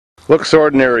Looks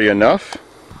ordinary enough.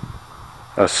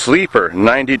 A sleeper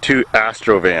 92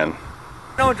 Astro van.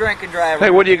 No drink and drive. Hey,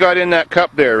 what do you got in that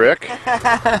cup there, Rick?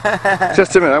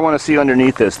 Just a minute, I want to see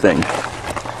underneath this thing.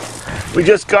 We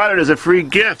just got it as a free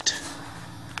gift.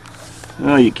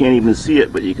 Oh, you can't even see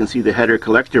it, but you can see the header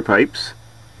collector pipes.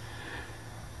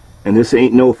 And this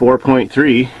ain't no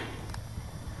 4.3.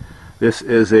 This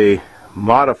is a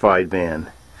modified van.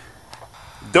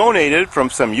 Donated from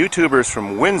some YouTubers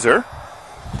from Windsor.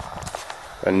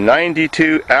 A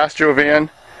 92 Astro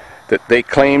van that they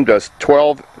claimed as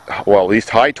 12, well, at least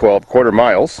high 12 quarter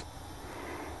miles.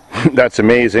 That's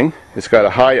amazing. It's got a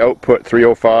high output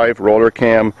 305 roller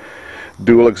cam,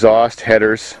 dual exhaust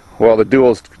headers. Well, the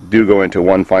duals do go into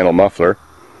one final muffler.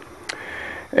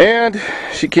 And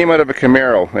she came out of a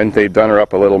Camaro, and they've done her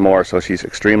up a little more, so she's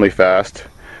extremely fast.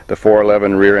 The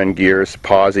 411 rear end gears,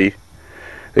 posi.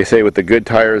 They say with the good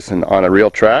tires and on a real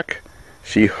track,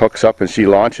 she hooks up and she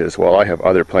launches. Well, I have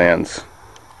other plans.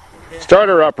 Start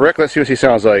her up, Rick. Let's see what she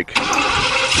sounds like.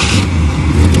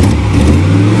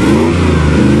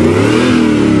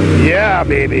 Yeah,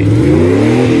 baby.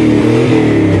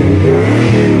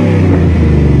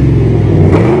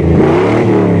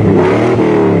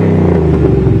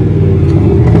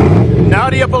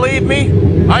 Now do you believe me?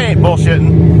 I ain't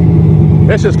bullshitting.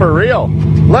 This is for real.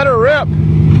 Let her rip.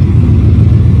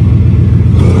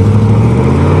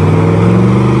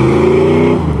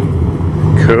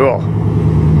 Cool.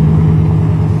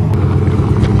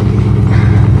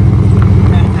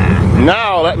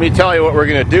 Now let me tell you what we're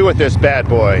going to do with this bad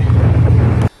boy.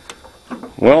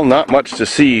 Well, not much to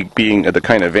see being the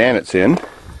kind of van it's in.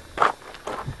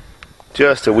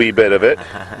 Just a wee bit of it,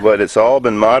 but it's all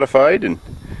been modified and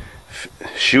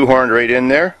shoehorned right in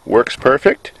there. Works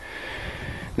perfect.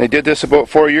 They did this about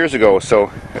 4 years ago,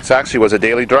 so it actually was a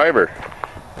daily driver.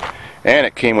 And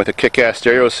it came with a kick-ass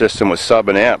stereo system with sub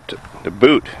and amp to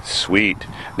boot. Sweet.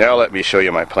 Now let me show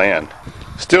you my plan.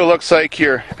 Still looks like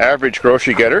your average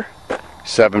grocery getter,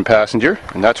 7-passenger,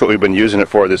 and that's what we've been using it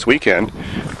for this weekend,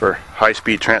 for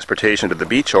high-speed transportation to the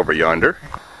beach over yonder.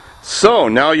 So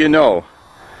now you know,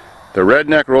 the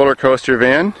redneck roller coaster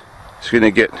van is going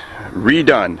to get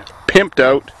redone, pimped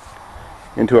out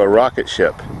into a rocket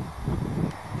ship.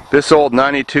 This old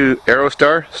 92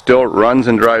 Aerostar still runs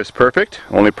and drives perfect.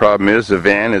 Only problem is the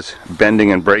van is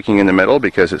bending and breaking in the middle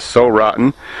because it's so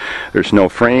rotten. There's no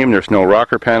frame, there's no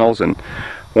rocker panels, and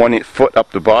 1 foot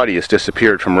up the body has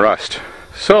disappeared from rust.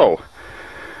 So,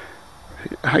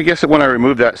 I guess that when I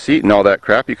remove that seat and all that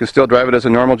crap, you can still drive it as a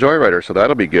normal joyrider, so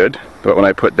that'll be good. But when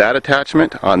I put that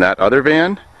attachment on that other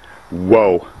van,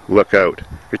 whoa, look out.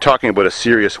 You're talking about a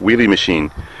serious wheelie machine.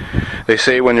 They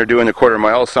say when you're doing the quarter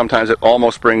miles, sometimes it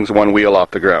almost brings one wheel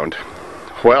off the ground.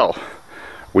 Well,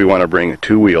 we want to bring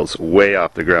 2 wheels way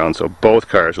off the ground, so both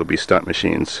cars will be stunt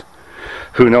machines.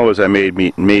 Who knows, I may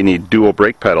need dual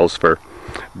brake pedals for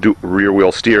rear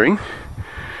wheel steering.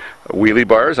 Wheelie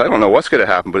bars, I don't know what's going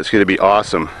to happen, but it's going to be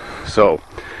awesome. So,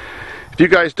 if you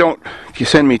guys don't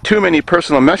send me too many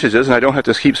personal messages and I don't have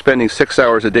to keep spending 6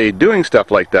 hours a day doing stuff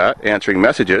like that, answering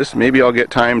messages, maybe I'll get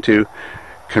time to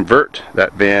convert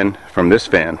that van from this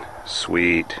van.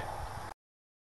 Sweet.